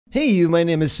Hey you, my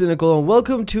name is Cynical and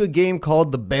welcome to a game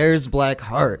called The Bear's Black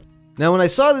Heart. Now when I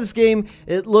saw this game,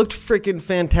 it looked freaking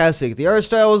fantastic. The art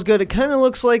style was good. It kind of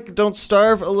looks like Don't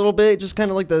Starve a little bit, just kind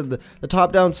of like the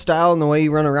top-down style and the way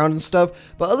you run around and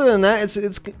stuff. But other than that, it's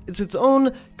its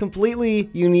own completely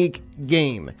unique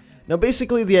game. Now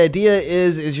basically the idea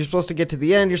is you're supposed to get to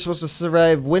the end, you're supposed to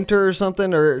survive winter or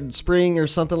something, or spring or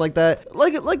something like that,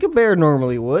 like a bear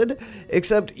normally would,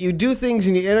 except you do things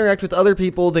and you interact with other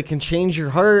people that can change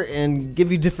your heart and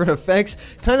give you different effects,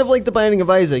 kind of like the Binding of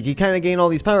Isaac. You kind of gain all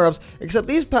these power-ups, except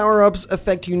these power-ups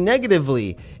affect you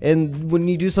negatively, and when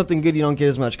you do something good you don't get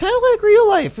as much. Kind of like real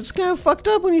life. It's kind of fucked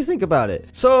up when you think about it.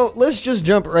 So let's just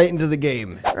jump right into the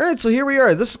game. Alright, so here we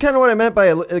are. This is kind of what I meant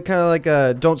by kind of like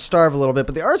Don't Starve a little bit,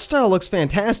 but the art style looks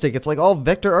fantastic. It's like all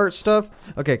vector art stuff.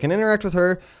 Okay, can interact with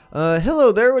her.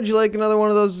 Hello there, would you like another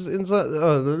one of those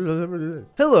hello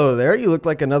there, you look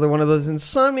like another one of those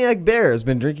insomniac bears.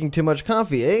 Been drinking too much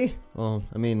coffee, eh? Well,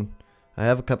 I mean, I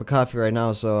have a cup of coffee right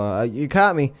now, so you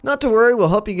caught me. Not to worry, we'll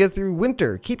help you get through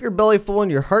winter. Keep your belly full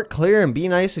and your heart clear and be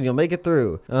nice and you'll make it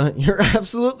through. You're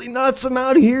absolutely nuts. I'm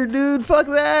out of here, dude. Fuck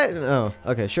that. Oh,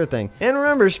 okay, sure thing. And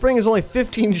remember, spring is only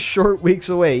 15 short weeks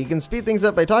away. You can speed things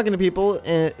up by talking to people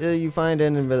and you find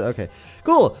and okay,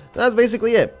 cool. That's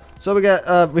basically it. So we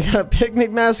got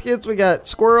picnic baskets, we got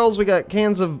squirrels, we got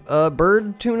cans of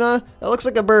bird tuna. That looks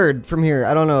like a bird from here.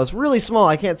 I don't know. It's really small.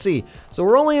 I can't see. So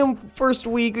we're only in first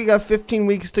week. We got 15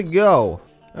 weeks to go.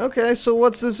 Okay, so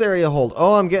what's this area hold?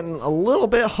 Oh, I'm getting a little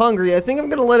bit hungry. I think I'm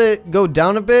gonna let it go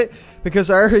down a bit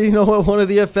because I already know what one of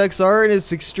the effects are and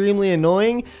it's extremely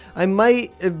annoying. I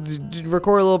might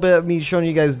record a little bit of me showing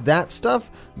you guys that stuff,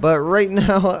 but right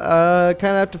now,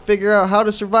 kind of have to figure out how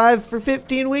to survive for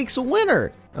 15 weeks of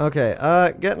winter. Okay,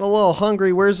 getting a little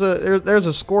hungry. There's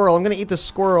a squirrel. I'm gonna eat the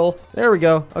squirrel. There we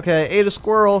go. Okay, I ate a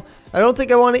squirrel. I don't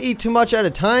think I want to eat too much at a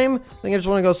time. I think I just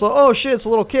want to go slow. Oh shit, it's a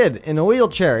little kid in a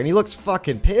wheelchair and he looks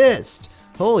fucking pissed.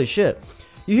 Holy shit.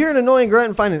 You hear an annoying grunt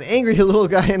and find an angry little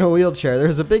guy in a wheelchair.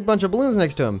 There's a big bunch of balloons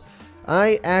next to him.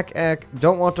 I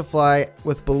don't want to fly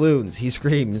with balloons, he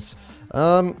screams.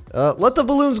 Let the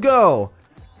balloons go.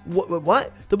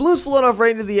 What? The balloons float off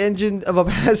right into the engine of a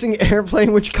passing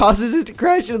airplane, which causes it to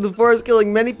crash into the forest,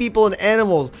 killing many people and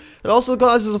animals. It also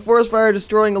causes a forest fire,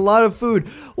 destroying a lot of food.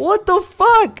 What the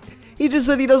fuck? He just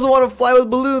said he doesn't want to fly with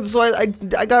balloons, so I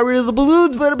got rid of the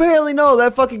balloons, but apparently no,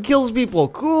 that fucking kills people.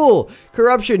 Cool.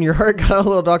 Corruption, your heart got a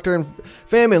little doctor, and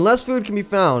famine, less food can be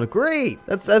found. Great.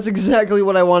 That's exactly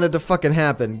what I wanted to fucking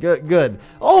happen. Good.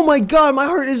 Oh my god, my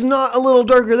heart is not a little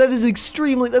darker. That is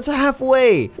that's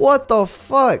halfway. What the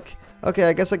fuck? Okay,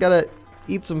 I guess I gotta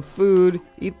eat some food.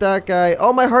 Eat that guy.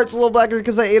 Oh, my heart's a little blacker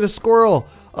because I ate a squirrel.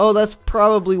 Oh, that's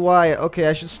probably why. Okay,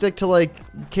 I should stick to like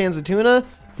cans of tuna.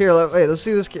 Here, wait, let's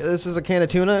see this. This is a can of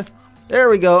tuna. There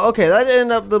we go. Okay, that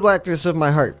ended up the blackness of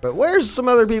my heart. But where's some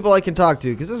other people I can talk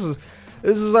to? Because this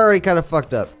is already kind of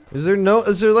fucked up. Is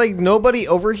there like nobody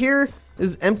over here?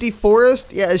 Is empty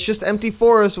forest? Yeah, it's just empty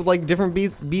forest with like different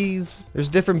bees. There's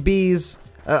different bees.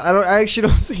 I actually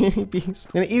don't see any bees.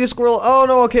 I'm gonna eat a squirrel. Oh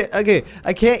no, okay.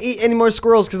 I can't eat any more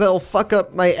squirrels because that will fuck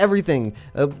up my everything.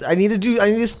 I need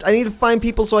to find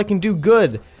people so I can do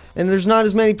good. And there's not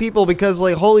as many people because,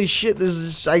 like, holy shit,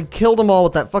 I killed them all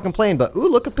with that fucking plane. But, ooh,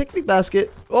 look, a picnic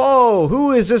basket. Oh,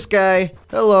 who is this guy?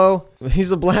 Hello.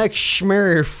 He's a black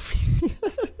schmurf.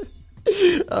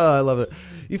 Oh, I love it.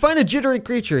 You find a jittery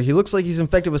creature. He looks like he's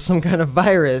infected with some kind of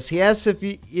virus. He asks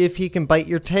if he can bite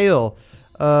your tail.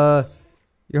 My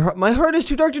heart is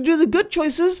too dark to do the good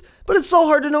choices, but it's so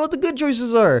hard to know what the good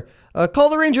choices are. Call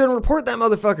the ranger and report that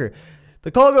motherfucker. The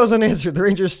call goes unanswered. The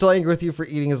ranger is still angry with you for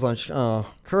eating his lunch. Oh,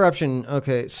 corruption.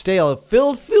 Okay, stale.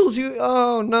 Filled fills you.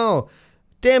 Oh, no.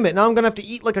 Damn it. Now I'm going to have to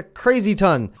eat like a crazy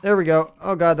ton. There we go.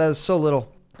 Oh, God, that is so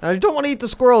little. I don't want to eat the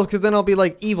squirrels because then I'll be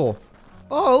like evil.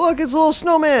 Oh, look, it's a little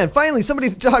snowman. Finally, somebody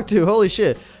to talk to. Holy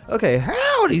shit. Okay,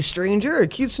 howdy, stranger. A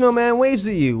cute snowman waves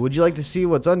at you. Would you like to see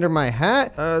what's under my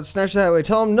hat? Snatch that away.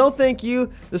 Tell him, no thank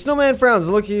you. The snowman frowns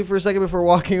and looks at you for a second before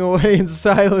walking away in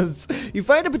silence. You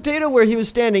find a potato where he was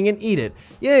standing and eat it.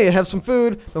 Yay, have some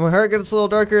food, but my heart gets a little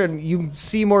darker and you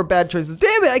see more bad choices.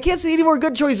 Damn it, I can't see any more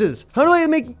good choices. How do I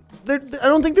make... I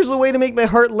don't think there's a way to make my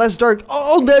heart less dark.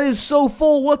 Oh, that is so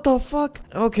full. What the fuck?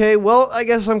 Okay, well, I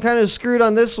guess I'm kind of screwed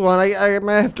on this one. I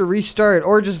might have to restart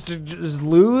or just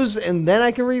lose and then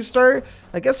I can restart.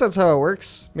 I guess that's how it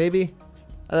works, maybe.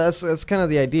 That's kind of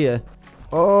the idea.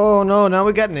 Oh, no, now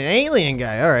we got an alien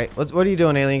guy. All right, what are you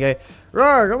doing, alien guy?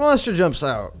 Rawr, a monster jumps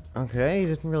out. Okay, he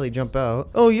didn't really jump out.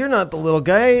 Oh, you're not the little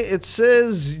guy. It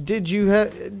says, did you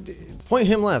have... Point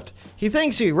him left. He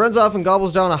thanks you, runs off and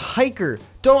gobbles down a hiker.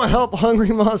 Don't help hungry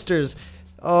monsters.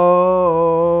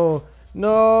 Oh,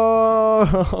 No,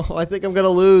 I think I'm gonna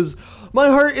lose. My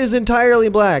heart is entirely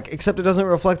black, except it doesn't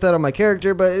reflect that on my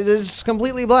character, but it is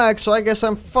completely black, so I guess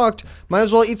I'm fucked. Might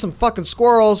as well eat some fucking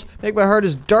squirrels, make my heart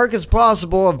as dark as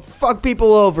possible, and fuck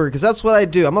people over, because that's what I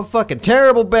do. I'm a fucking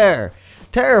terrible bear.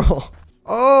 Terrible.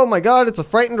 Oh my god, it's a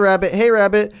frightened rabbit. Hey,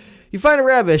 rabbit. You find a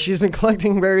rabbit. She's been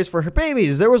collecting berries for her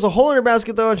babies. There was a hole in her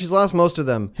basket, though, and she's lost most of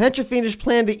them. Hatch a fiendish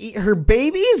plan to eat her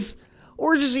babies?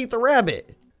 Or just eat the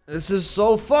rabbit? This is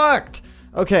so fucked.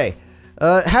 Okay.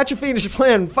 Hatch a fiendish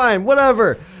plan. Fine.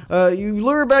 Whatever. You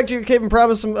lure her back to your cave and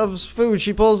promise some of food.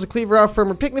 She pulls the cleaver off from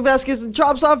her picnic basket and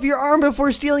chops off your arm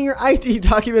before stealing your ID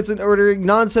documents and ordering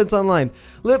nonsense online.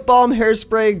 Lip balm,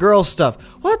 hairspray, girl stuff.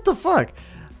 What the fuck?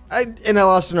 And I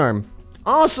lost an arm.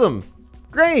 Awesome.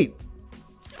 Great.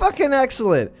 Fucking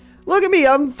excellent. Look at me.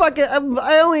 I only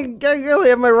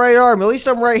have my right arm. At least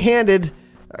I'm right-handed.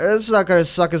 It's not gonna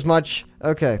suck as much.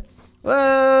 Okay. What's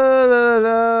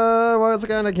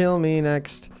gonna kill me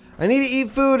next? I need to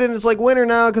eat food, and it's like winter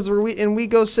now because we're in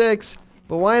week 06.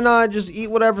 But why not just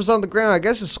eat whatever's on the ground? I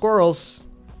guess it's squirrels.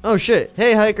 Oh shit.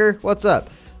 Hey hiker, what's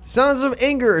up? Sounds of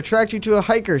anger attract you to a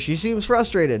hiker. She seems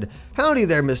frustrated. Howdy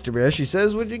there, Mr. Bear, she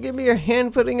says. Would you give me a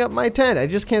hand putting up my tent? I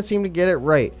just can't seem to get it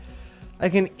right. I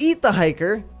can eat the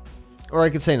hiker, or I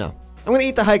could say no. I'm gonna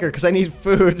eat the hiker because I need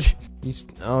food.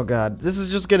 Oh god, this is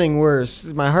just getting worse.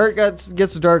 My heart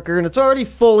gets darker, and it's already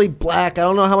fully black. I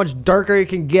don't know how much darker it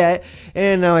can get,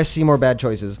 and now I see more bad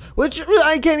choices, which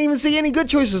I can't even see any good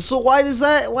choices. So why does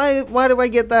that? Why do I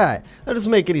get that? That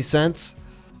doesn't make any sense.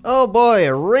 Oh boy,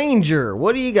 a ranger.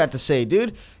 What do you got to say,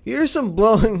 dude? You hear someone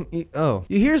blowing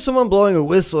a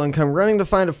whistle and come running to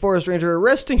find a forest ranger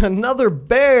arresting another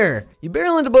bear. You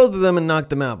barrel into both of them and knock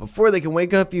them out. Before they can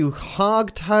wake up, you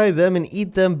hog tie them and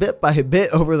eat them bit by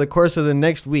bit over the course of the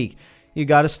next week. You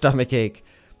got a stomach ache.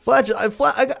 I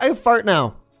fart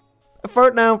now. I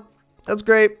fart now. That's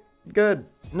great. Good.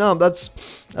 No,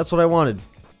 that's what I wanted.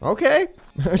 Okay.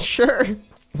 Sure.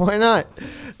 Why not?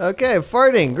 Okay,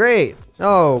 farting, great.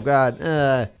 Oh god.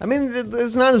 I mean,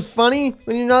 it's not as funny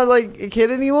when you're not like a kid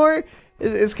anymore.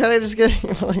 It's kind of just getting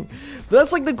like,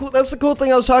 that's the cool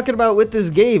thing I was talking about with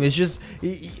this game. It's just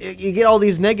you get all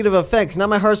these negative effects. Now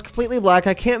my heart's completely black.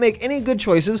 I can't make any good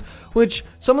choices, which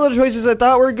some of the choices I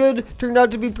thought were good turned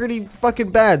out to be pretty fucking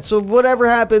bad. So whatever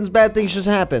happens, bad things just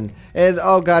happen. And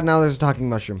oh god, now there's a talking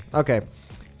mushroom. Okay.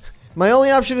 My only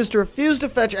option is to refuse to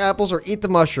fetch apples or eat the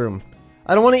mushroom.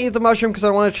 I don't want to eat the mushroom because I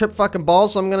don't want to trip fucking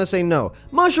balls, so I'm going to say no.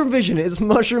 Mushroom vision is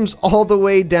mushrooms all the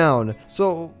way down.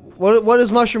 So, what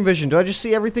is mushroom vision? Do I just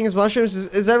see everything as mushrooms?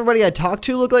 Is everybody I talk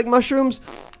to look like mushrooms?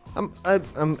 I'm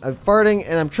farting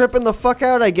and I'm tripping the fuck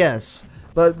out, I guess.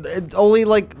 But only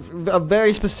like a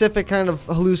very specific kind of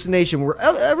hallucination where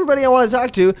everybody I want to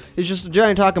talk to is just a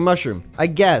giant talking mushroom. I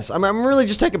guess. I'm really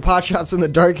just taking pot shots in the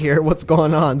dark here. What's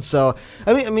going on? So,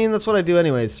 I mean that's what I do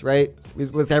anyways, right?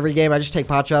 With every game, I just take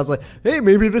pot shots like, hey,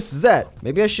 maybe this is that.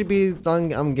 Maybe I should be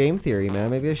on game theory, man.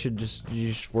 Maybe I should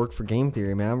just work for game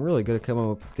theory, man. I'm really good at coming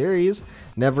up with theories.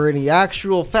 Never any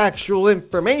actual factual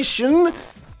information.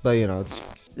 But, you know,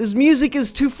 this music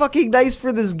is too fucking nice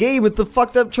for this game with the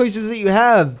fucked up choices that you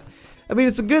have. I mean,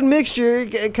 it's a good mixture.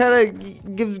 It kind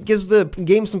of gives the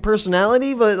game some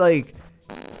personality, but, like,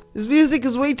 this music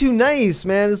is way too nice,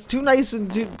 man. It's too nice and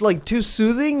too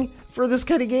soothing for this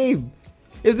kind of game.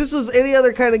 If this was any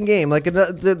other kind of game, like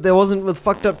that wasn't with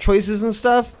fucked up choices and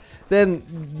stuff, then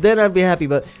I'd be happy.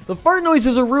 But the fart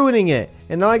noises are ruining it,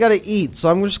 and now I gotta eat. So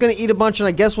I'm just gonna eat a bunch, and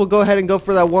I guess we'll go ahead and go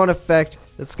for that one effect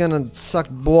that's gonna suck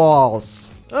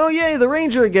balls. Oh yay, the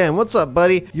ranger again. What's up,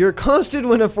 buddy? You're accosted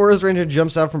when a forest ranger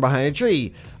jumps out from behind a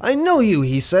tree. I know you,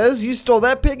 he says. You stole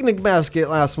that picnic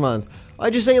basket last month. I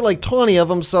just ate like 20 of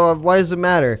them, so why does it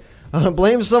matter?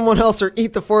 Blame someone else or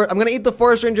eat the forest. I'm gonna eat the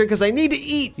forest ranger because I need to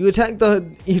eat. You attack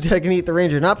and eat the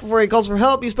ranger. Not before he calls for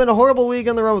help. You spend a horrible week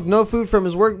on the run with no food from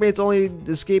his workmates, only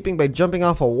escaping by jumping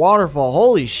off a waterfall.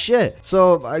 Holy shit.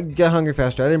 So I get hungry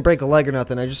faster. I didn't break a leg or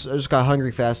nothing. I just got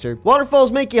hungry faster.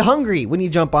 Waterfalls make you hungry when you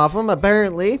jump off them,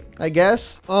 apparently, I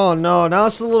guess. Oh no, now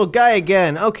it's the little guy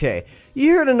again. Okay. You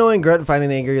hear an annoying grunt and find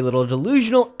an angry little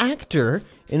delusional actor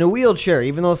in a wheelchair,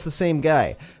 even though it's the same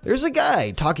guy. There's a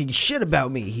guy talking shit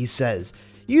about me, he says.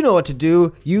 You know what to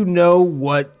do. You know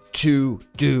what to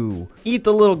do. Eat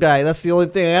the little guy. That's the only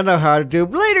thing I know how to do.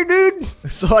 Later, dude.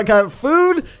 So I got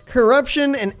food,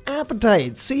 corruption, and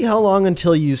appetite. See how long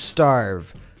until you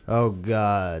starve. Oh,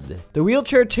 God. The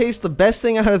wheelchair tastes the best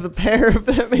thing out of the pair of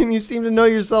them, and you seem to know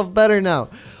yourself better now.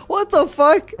 What the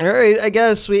fuck? All right, I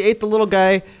guess we ate the little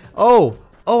guy. Oh,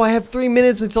 I have 3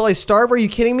 minutes until I starve. Are you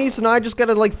kidding me? So now I just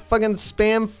gotta like fucking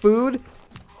spam food?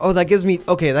 Oh, that gives me,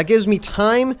 okay, that gives me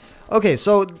time. Okay,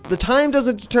 so the time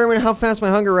doesn't determine how fast my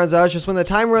hunger runs out. It's just when the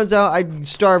time runs out, I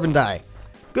starve and die.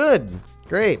 Good.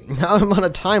 Great. Now I'm on a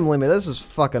time limit. This is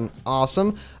fucking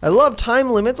awesome. I love time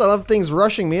limits. I love things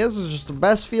rushing me. This is just the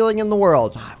best feeling in the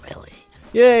world. Not really.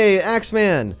 Yay,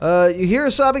 Axeman. You hear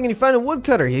a sobbing and you find a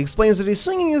woodcutter. He explains that he's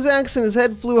swinging his axe and his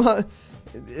head flew in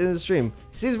his dream.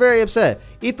 He seems very upset.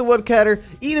 Eat the woodcutter.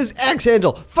 Eat his axe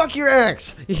handle. Fuck your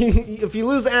axe. If you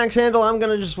lose the axe handle, I'm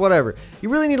gonna just whatever. You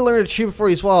really need to learn to chew before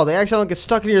you swallow. The axe handle gets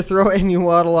stuck in your throat and you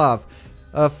waddle off.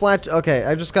 Okay,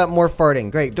 I just got more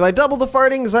farting. Great. Do I double the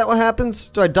farting? Is that what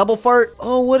happens? Do I double fart?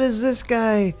 Oh, what is this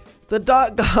guy? The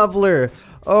dot gobbler.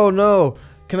 Oh no.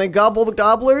 Can I gobble the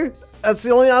gobbler? That's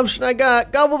the only option I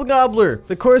got. Gobble the gobbler.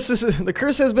 The curse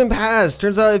has been passed.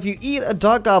 Turns out if you eat a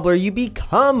dot gobbler, you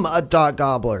become a dot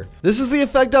gobbler. This is the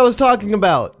effect I was talking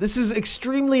about. This is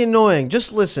extremely annoying.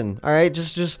 Just listen, all right?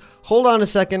 Just hold on a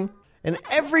second. And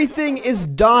everything is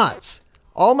dots.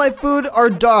 All my food are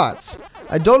dots.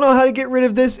 I don't know how to get rid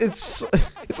of this.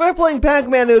 If I were playing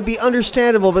Pac-Man, it would be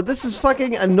understandable, but this is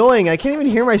fucking annoying. I can't even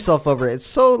hear myself over it. It's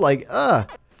so like,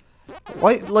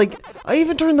 Why, like, I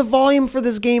even turned the volume for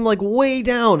this game, like, way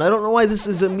down. I don't know why this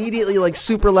is immediately, like,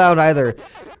 super loud either.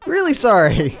 Really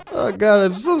sorry. Oh god,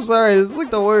 I'm so sorry. This is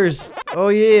like the worst. Oh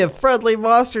yeah, friendly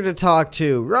monster to talk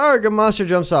to. Rarg, a monster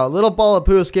jumps out. Little ball of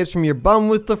poo escapes from your bum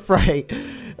with the fright.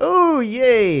 Oh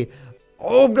yay.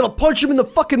 Oh, I'm gonna punch him in the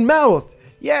fucking mouth.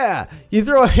 Yeah, you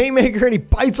throw a haymaker and he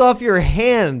bites off your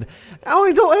hand. Oh,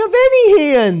 I don't have any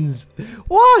hands.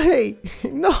 Why?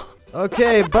 No.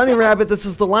 Okay, Bunny Rabbit, this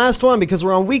is the last one because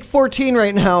we're on week 14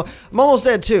 right now. I'm almost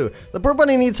dead too. The poor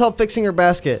bunny needs help fixing her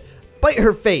basket. Bite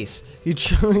her face. You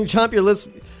chomp your lips.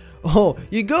 Oh,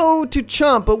 you go to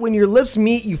chomp, but when your lips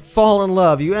meet, you fall in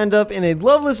love. You end up in a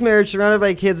loveless marriage surrounded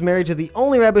by kids married to the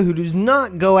only rabbit who does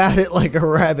not go at it like a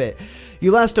rabbit.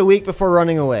 You last a week before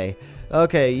running away.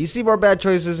 Okay, you see more bad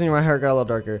choices and your heart got a little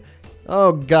darker.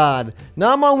 Oh god.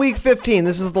 Now I'm on week 15.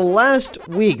 This is the last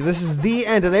week. This is the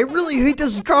end. And I really hate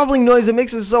this gobbling noise. It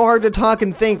makes it so hard to talk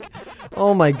and think.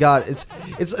 Oh my god.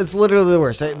 It's literally the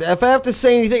worst. If I have to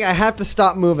say anything, I have to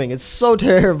stop moving. It's so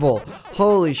terrible.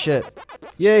 Holy shit.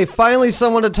 Yay, finally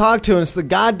someone to talk to, and it's the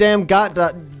goddamn got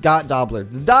gobbler.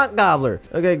 The dot gobbler.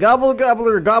 Okay, gobble the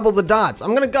gobbler or gobble the dots.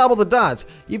 I'm gonna gobble the dots.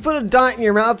 You put a dot in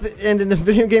your mouth and in a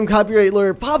video game copyright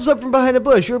lawyer pops up from behind a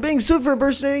bush. You're being sued for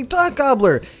impersonating dot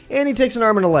gobbler. And he takes an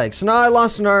arm and a leg. So now I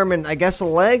lost an arm and I guess a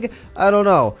leg? I don't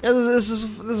know. This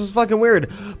is fucking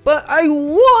weird. But I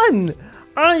won!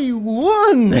 I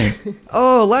won!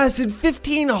 Oh, lasted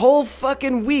 15 whole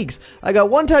fucking weeks. I got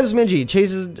 1 times Minji,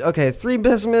 chases, okay, 3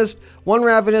 pessimist, 1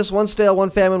 ravenous, 1 stale, 1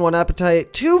 famine, 1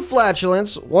 appetite, 2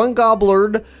 flatulence, 1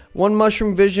 gobblered, 1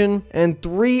 mushroom vision, and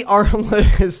 3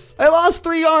 armless. I lost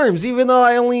 3 arms, even though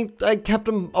I kept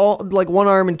them all, like 1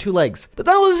 arm and 2 legs. But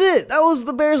that was it. That was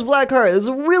the Bear's Black Heart. It was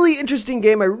a really interesting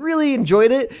game. I really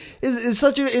enjoyed it. It's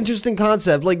such an interesting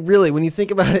concept. Like, really, when you think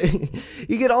about it,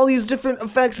 you get all these different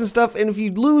effects and stuff, and if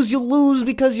you lose, you lose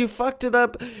because you fucked it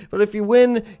up. But if you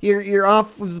win, you're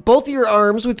off with both of your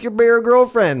arms with your bear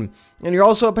girlfriend. And you're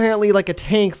also apparently like a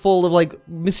tank full of like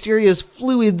mysterious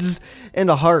fluids and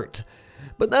a heart.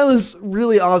 But that was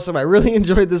really awesome. I really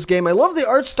enjoyed this game. I love the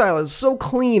art style. It's so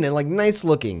clean and like nice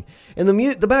looking. And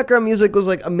the background music was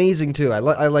like amazing too. I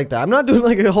like that. I'm not doing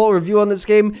like a whole review on this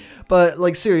game, but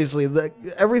like seriously,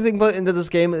 everything put into this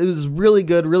game, it was really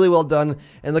good, really well done.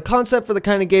 And the concept for the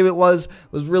kind of game it was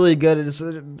really good. It's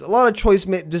a lot of choice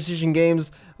decision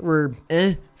games were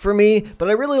for me, but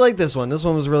I really like this one. This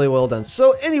one was really well done.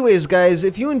 So anyways, guys,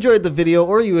 if you enjoyed the video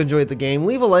or you enjoyed the game,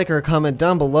 leave a like or a comment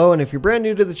down below. And if you're brand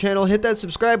new to the channel, hit that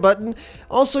subscribe button.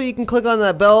 Also, you can click on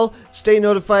that bell, stay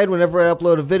notified whenever I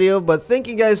upload a video. But thank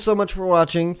you guys so much for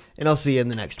watching, and I'll see you in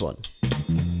the next one.